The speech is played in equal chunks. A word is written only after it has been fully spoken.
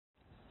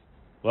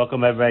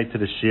Welcome everybody to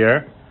the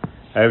Shir.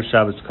 Erev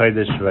Shabbos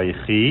Kodesh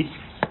Vayechi,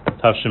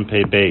 Tavshin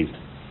Pei Beis.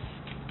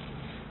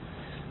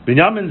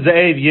 Binyamin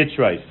Ze'ev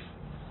Yitzrayf,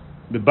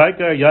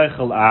 B'Baker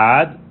Yochel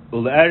Ad,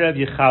 U'Le'erev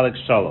Yichalek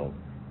Shalol.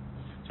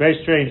 It's a very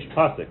strange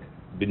pasuk.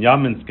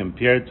 Binyamin's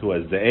compared to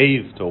a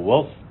Ze'ev, to a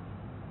wolf.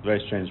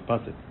 Very strange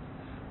pasuk.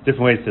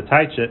 Different ways to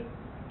teach it.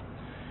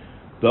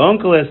 The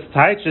Onkelos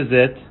teaches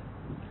it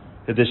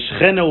that the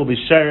Shechina will be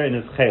shared in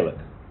his Chelek,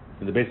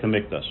 in the Beis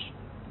HaMikdash.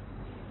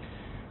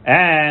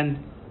 And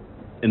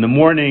in the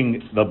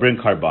morning they'll bring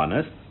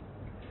karbanos,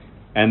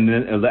 and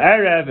the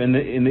Erev in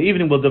the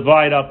evening will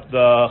divide up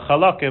the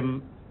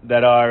chalakim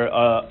that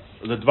are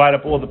they'll divide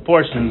up all the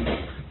portions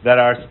that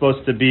are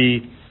supposed to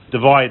be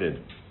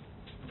divided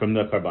from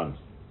the karbanos.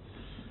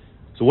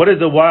 So what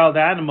does a wild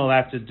animal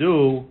have to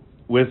do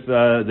with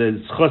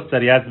the zchus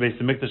that he has Beis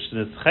HaMikdash in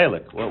his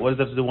chelik? What does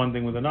that have to do one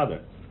thing with another?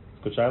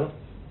 Good Shiloh?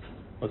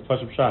 What's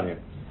Pashup Shah here?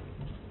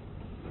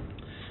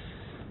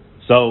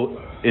 So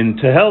in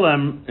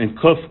Tehillim, in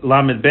Kuf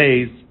Lamed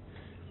Beis,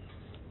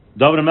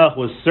 David HaMelech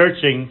was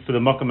searching for the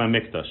Mokum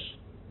HaMikdash.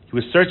 He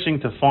was searching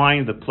to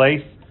find the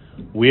place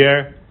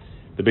where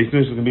the Beis HaMikdash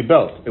was going to be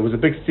built. It was a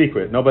big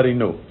secret. Nobody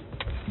knew.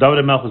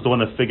 David HaMelech was the one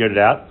that figured it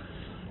out.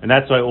 And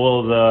that's why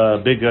all the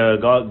big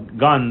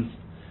guns,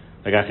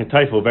 like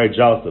Achitaifa, were very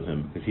jealous of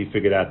him, because he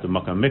figured out the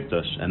Mokum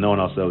HaMikdash, and no one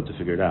else able to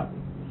figure it out.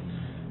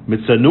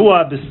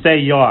 Mitzanua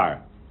b'stei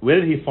yar. Where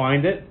did he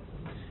find it?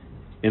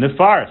 In a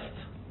forest.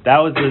 That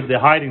was the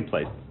hiding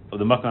place of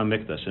the Mokum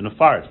HaMikdash, in a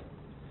forest.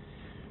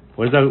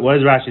 What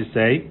does Rashi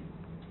say?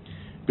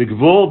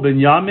 B'gvul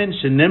Binyamin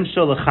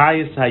shenimshol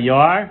l'chayis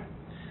hayar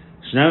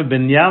shenem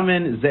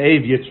Binyamin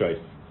ze'ev yitrayf.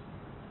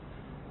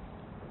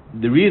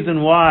 The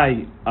reason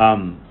why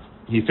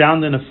he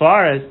found in a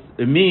forest,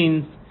 it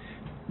means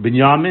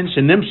Binyamin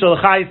shenimshol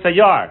l'chayis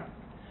hayar.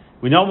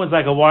 Binyamin was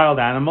like a wild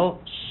animal.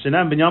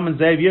 Shenem Binyamin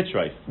ze'ev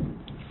yitrayf.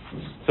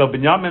 So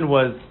Binyamin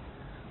was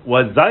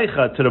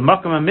zaycha to the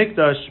Mokum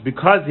HaMikdash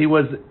because he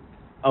was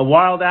a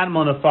wild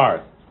animal in a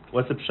forest.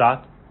 What's the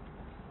pshat?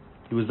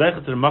 He was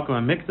zaycha to the Mokum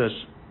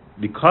HaMikdash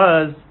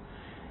because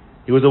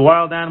he was a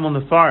wild animal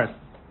in the forest.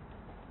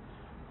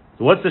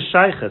 So what's the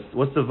shaychus?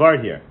 What's the var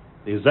here?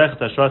 He was zaycha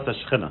to Hashras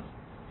HaShechina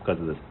because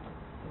of this.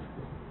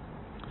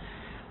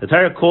 The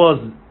Torah calls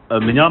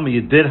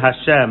Binyamin Yedid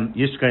Hashem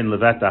Yishkein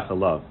Levet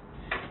Achalav.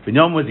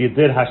 Binyamin was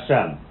Yedid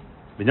Hashem.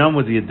 Binyamin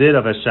was the Yedid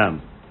of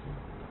Hashem.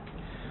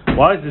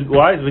 Why is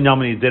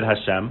Binyamin Yedid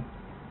Hashem?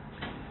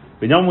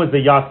 Binyamin was the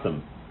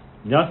Yasim.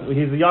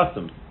 He's the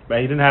Yasim,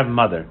 right? He didn't have a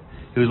mother.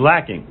 He was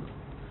lacking,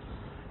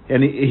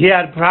 and he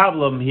had a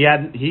problem. He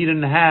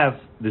didn't have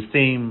the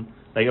same,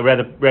 like a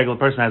regular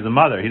person has a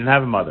mother. He didn't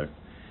have a mother,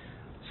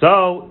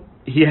 so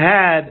he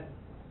had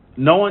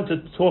no one to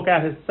talk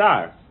out his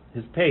tsar,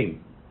 his pain.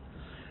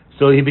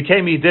 So he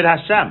became Yedid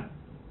Hashem.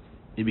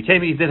 He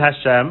became Yedid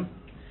Hashem,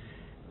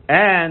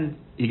 and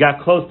he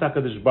got close to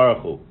HaKadosh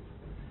Baruch Hu.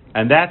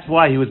 And that's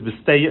why he was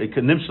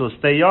nimshel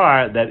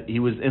steyar, that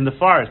he was in the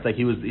forest, like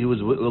he was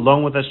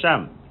alone with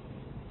Hashem.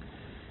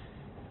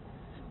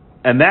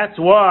 And that's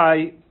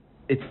why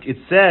it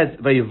says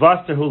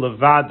vayivasterhu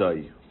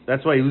levadoi.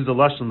 That's why he used the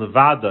lashon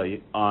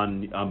levadoi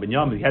on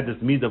Binyamin. He had this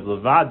midah of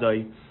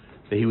levadoi,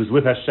 that he was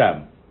with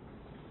Hashem.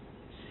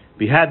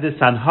 We had this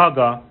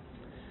hanhaga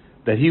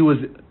that he was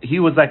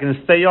like in a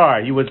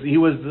steyar. He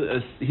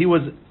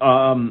was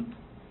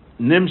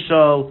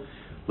nimshel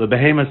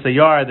Lebehema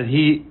Sayar, that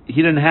he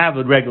didn't have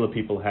what regular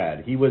people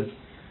had. He was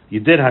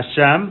Yedid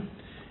Hashem,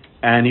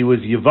 and he was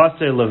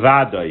Yevaser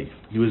Levadoi.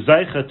 He was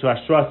Zaycha to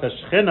Hashras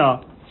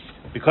HaShechina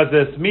because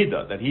of this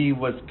midah, that he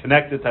was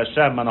connected to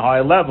Hashem on a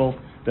higher level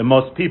than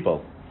most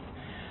people.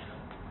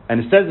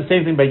 And it says the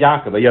same thing by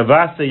Yaakov.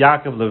 Yevaser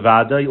Yaakov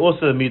Levadoi,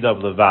 also the midah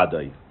of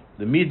Levadoi.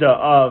 The midah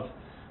of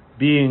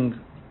being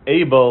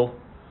able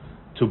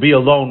to be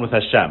alone with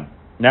Hashem.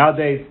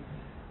 Nowadays,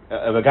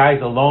 if a guy's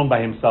alone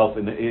by himself,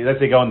 let's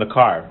say go in the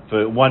car,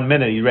 for 1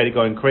 minute you're already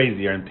going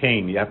crazy, you're in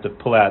pain, you have to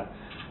pull out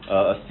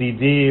a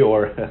CD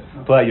or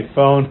pull out your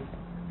phone.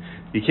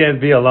 You can't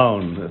be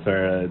alone,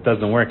 it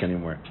doesn't work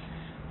anymore.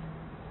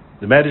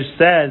 The Medrash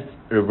says,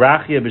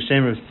 Rachia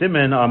b'shem Rav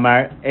Simon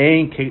Amar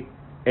Ein Kal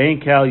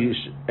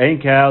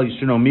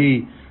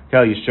Yishunomi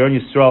Kal Yishon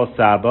Yisrael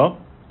Sabo.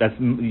 That's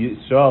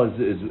Yisrael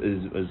is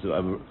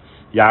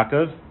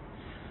Yaakov.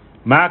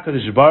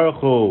 Ma'akadosh Baruch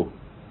Hu.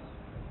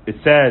 It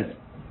says,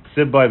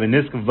 Sibboy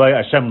v'niskav v'y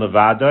Hashem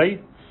levadoi.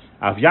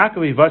 Av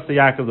Yaakov yivasa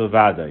Yaakov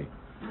levadoi.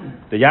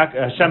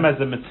 Hashem has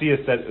a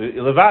Metzias that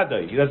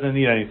levadoi. He doesn't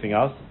need anything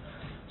else.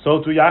 So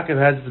too Yaakov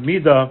has this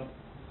midah.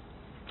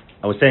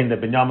 I was saying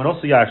that Binyamin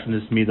also yashin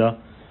this midah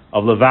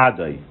of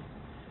levadoi.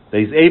 That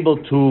he's able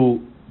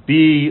to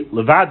be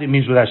levadoi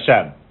means with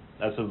Hashem.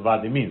 That's what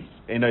levadoi means.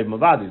 Einay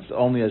levadoi. It's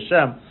only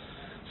Hashem.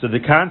 So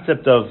the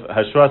concept of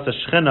Hashras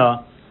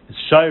HaShechina is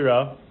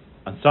shaira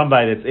on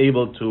somebody that's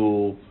able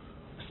to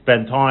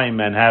spend time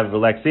and have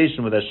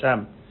relaxation with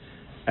Hashem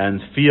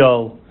and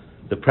feel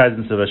the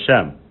presence of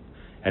Hashem.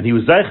 And he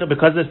was Zaycha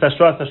because of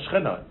Hashras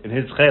HaShechina in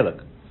his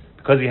chelik.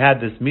 Because he had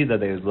this midah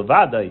that is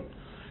Levadai,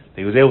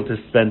 He was able to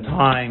spend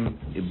time,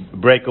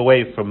 break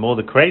away from all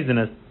the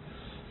craziness,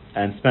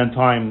 and spend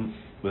time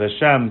with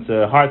Hashem. It's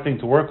a hard thing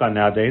to work on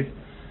nowadays,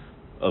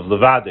 of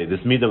Levadoi, this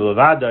midah of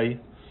Levadoi,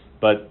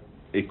 but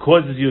it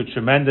causes you a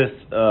tremendous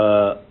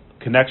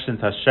connection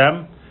to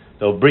Hashem.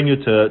 They'll bring you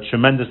to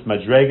tremendous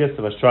madregas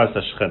of Ashras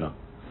Hashchina.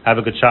 Have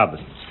a good Shabbos.